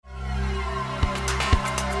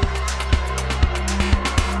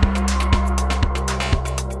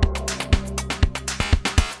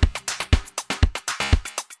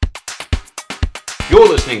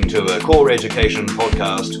listening to a Core Education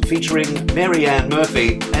podcast featuring Mary-Anne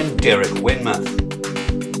Murphy and Derek Wenmoth.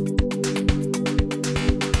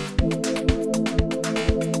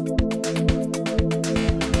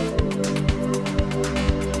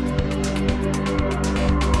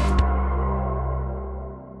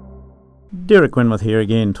 Derek Wenmoth here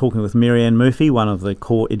again, talking with Mary-Anne Murphy, one of the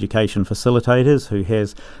Core Education facilitators who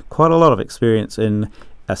has quite a lot of experience in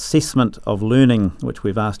assessment of learning, which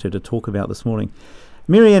we've asked her to talk about this morning.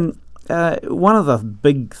 Mary-Anne, one of the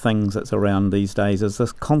big things that's around these days is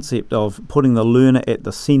this concept of putting the learner at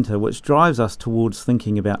the centre, which drives us towards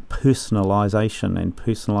thinking about personalisation and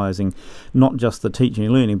personalising not just the teaching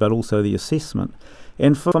and learning but also the assessment.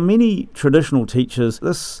 And for many traditional teachers,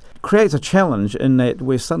 this creates a challenge in that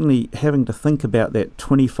we're suddenly having to think about that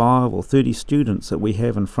 25 or 30 students that we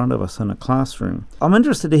have in front of us in a classroom. I'm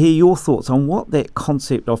interested to hear your thoughts on what that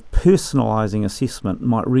concept of personalising assessment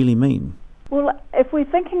might really mean. Well, if we're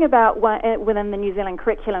thinking about within the New Zealand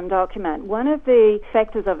curriculum document, one of the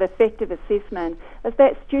factors of effective assessment is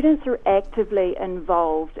that students are actively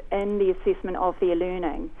involved in the assessment of their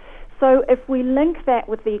learning. So if we link that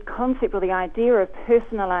with the concept or the idea of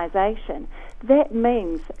personalisation, that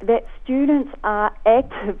means that students are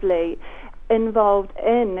actively involved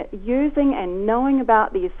in using and knowing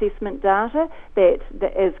about the assessment data that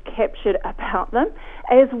is captured about them,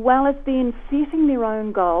 as well as then setting their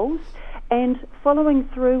own goals and following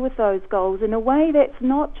through with those goals in a way that's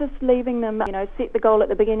not just leaving them, set the goal at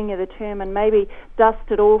the beginning of the term and maybe dust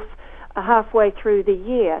it off halfway through the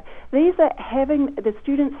year. These are the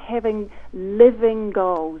students having living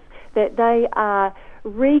goals that they are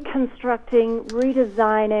reconstructing,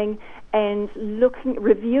 redesigning, and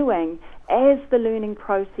reviewing as the learning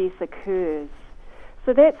process occurs.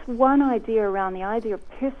 So that's one idea around the idea of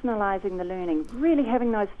personalising the learning, really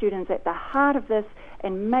having those students at the heart of this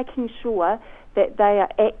and making sure that they are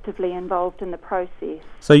actively involved in the process.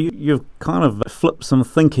 So you've kind of flipped some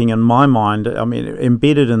thinking in my mind. I mean,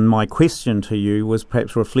 embedded in my question to you was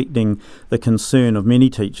perhaps reflecting the concern of many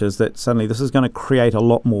teachers that suddenly this is going to create a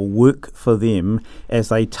lot more work for them as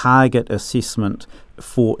they target assessment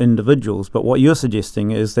for individuals. But what you're suggesting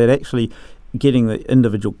is that actually getting the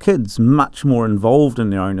individual kids much more involved in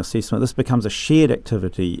their own assessment, this becomes a shared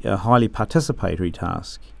activity, a highly participatory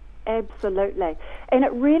task. Absolutely. And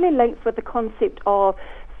it really links with the concept of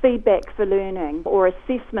feedback for learning or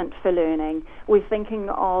assessment for learning. We're thinking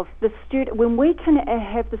of the student, when we can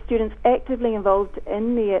have the students actively involved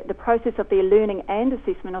in the process of their learning and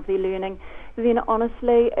assessment of their learning, then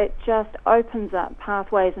honestly it just opens up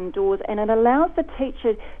pathways and doors, and it allows the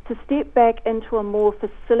teacher to step back into a more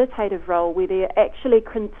facilitative role where they're actually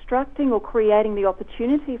constructing or creating the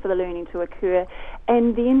opportunity for the learning to occur,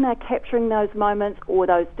 and then they're capturing those moments or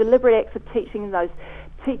those deliberate acts of teaching, those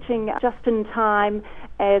teaching just in time,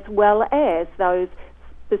 as well as those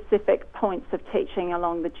specific points of teaching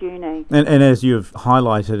along the journey. And as you've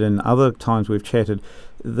highlighted in other times we've chatted,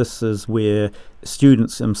 this is where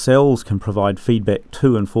students themselves can provide feedback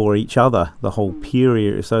to and for each other, the whole peer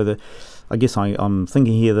area. So I guess I'm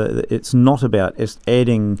thinking here that it's not about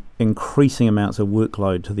adding increasing amounts of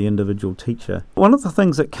workload to the individual teacher. One of the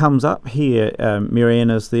things that comes up here,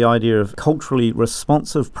 Mary-Anne, is the idea of culturally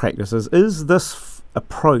responsive practices. Is this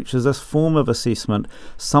approach, is this form of assessment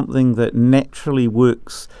something that naturally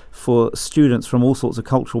works for students from all sorts of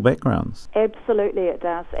cultural backgrounds? Absolutely it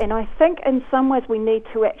does. And I think in some ways we need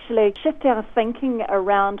to actually shift our thinking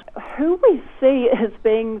around who we see as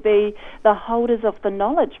being the holders of the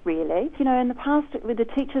knowledge, really. In the past, the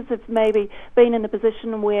teachers have maybe been in the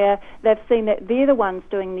position where they've seen that they're the ones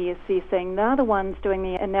doing the assessing, they're the ones doing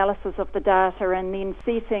the analysis of the data and then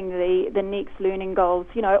setting the next learning goals,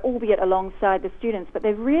 albeit alongside the students, but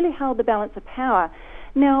they've really held the balance of power.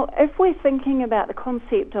 Now, if we're thinking about the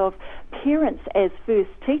concept of parents as first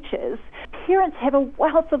teachers, parents have a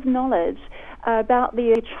wealth of knowledge about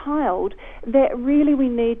their child that really we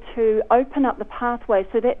need to open up the pathway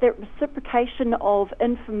so that reciprocation of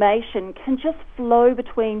information can just flow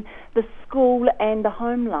between the school and the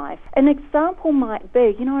home life. An example might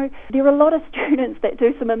be, there are a lot of students that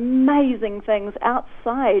do some amazing things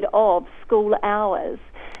outside of school hours.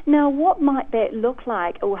 Now, what might that look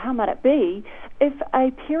like, or how might it be, if a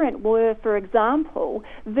parent were, for example,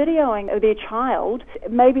 videoing their child,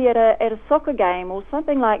 maybe at a soccer game or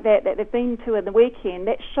something like that they've been to in the weekend,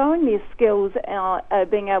 that's showing their skills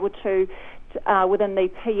being able to within the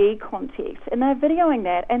PE context, and they're videoing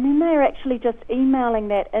that, and then they're actually just emailing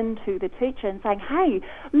that into the teacher and saying, hey,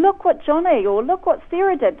 look what Johnny or look what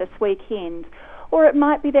Sarah did this weekend. Or it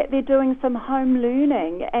might be that they're doing some home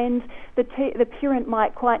learning and the parent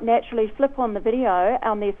might quite naturally flip on the video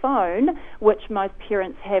on their phone, which most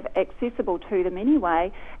parents have accessible to them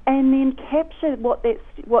anyway, and then capture what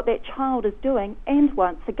that child is doing, and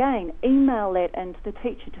once again email that into the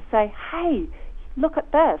teacher to say, hey, look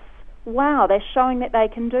at this. Wow, they're showing that they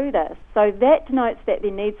can do this. So that denotes that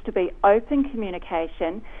there needs to be open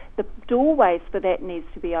communication. The doorways for that needs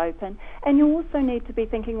to be open. And you also need to be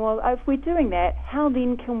thinking, well, if we're doing that, how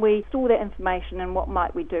then can we store that information and what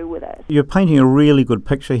might we do with it? You're painting a really good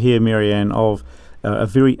picture here, Marianne, of a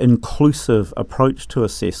very inclusive approach to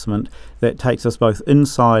assessment that takes us both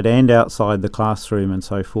inside and outside the classroom and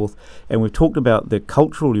so forth. And we've talked about the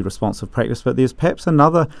culturally responsive practice, but there's perhaps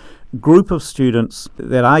another group of students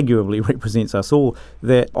that arguably represents us all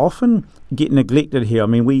that often get neglected here. I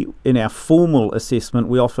mean, we in our formal assessment,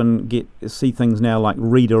 we often see things now like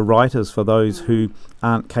reader-writers for those who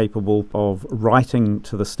aren't capable of writing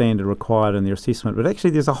to the standard required in their assessment. But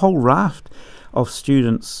actually there's a whole raft of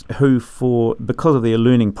students who, because of their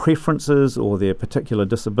learning preferences or their particular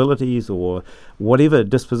disabilities or whatever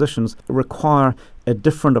dispositions, require a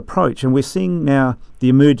different approach. And we're seeing now the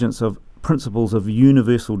emergence of principles of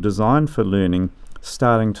universal design for learning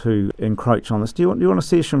starting to encroach on this. Do you want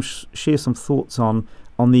to share some thoughts on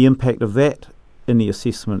the impact of that in the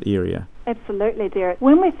assessment area? Absolutely, Derek.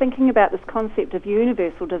 When we're thinking about this concept of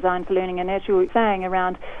universal design for learning, and as you were saying,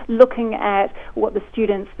 around looking at what the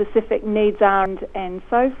student's specific needs are and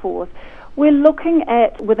so forth, we're looking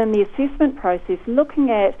at, within the assessment process,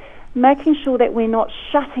 looking at making sure that we're not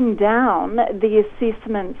shutting down the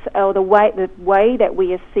assessments or the way that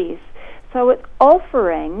we assess. So it's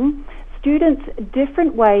offering students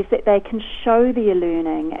different ways that they can show their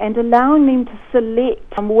learning and allowing them to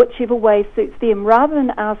select whichever way suits them, rather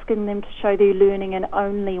than asking them to show their learning in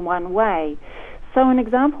only one way. So an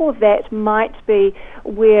example of that might be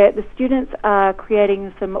where the students are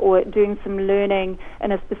creating or doing some learning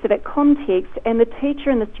in a specific context, and the teacher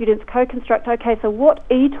and the students co-construct, okay, so what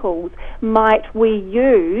e-tools might we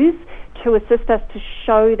use to assist us to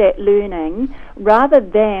show that learning, rather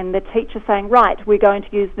than the teacher saying, right, we're going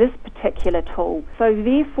to use this particular tool. So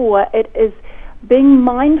therefore it is being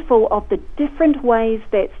mindful of the different ways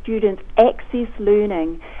that students access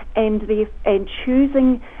learning and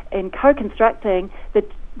choosing and co-constructing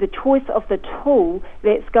the choice of the tool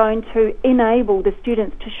that's going to enable the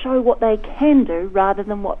students to show what they can do rather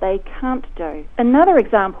than what they can't do. Another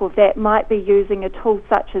example of that might be using a tool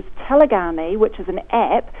such as Telegami, which is an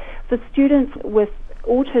app for students with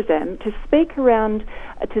autism to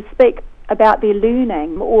speak about their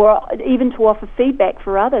learning, or even to offer feedback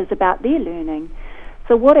for others about their learning.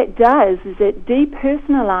 So what it does is it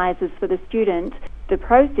depersonalizes for the student the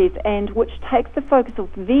process, and which takes the focus off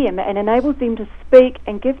them and enables them to speak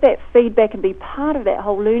and give that feedback and be part of that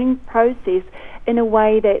whole learning process in a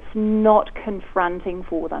way that's not confronting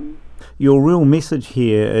for them. Your real message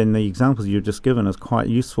here in the examples you've just given is quite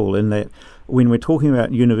useful, in that when we're talking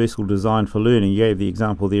about universal design for learning, you gave the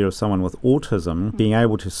example there of someone with autism being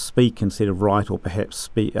able to speak instead of write, or perhaps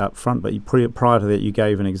speak up front, but prior to that you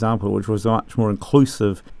gave an example which was much more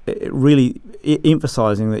inclusive, really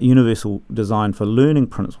emphasising that universal design for learning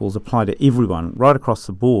principles apply to everyone right across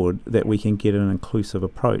the board, that we can get an inclusive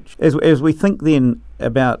approach. As we think then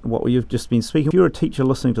about what you've just been speaking, if you're a teacher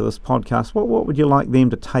listening to this podcast, what would you like them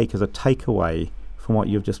to take as a takeaway from what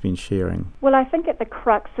you've just been sharing? Well, I think at the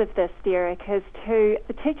crux of this, Derek, is to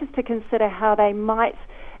the teachers to consider how they might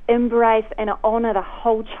embrace and honour the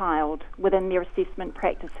whole child within their assessment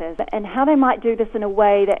practices, and how they might do this in a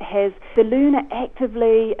way that has the learner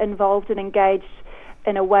actively involved and engaged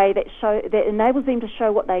in a way that enables them to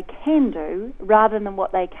show what they can do rather than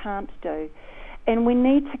what they can't do. And we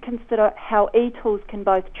need to consider how e-tools can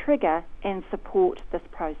both trigger and support this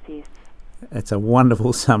process. That's a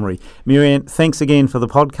wonderful summary. Marianne, thanks again for the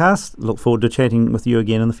podcast. Look forward to chatting with you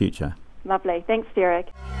again in the future. Lovely. Thanks, Derek.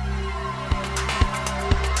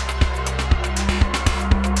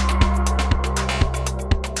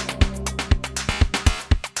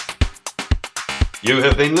 You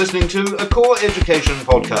have been listening to a Core Education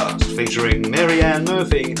podcast featuring Marianne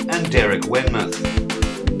Murphy and Derek Wenmouth.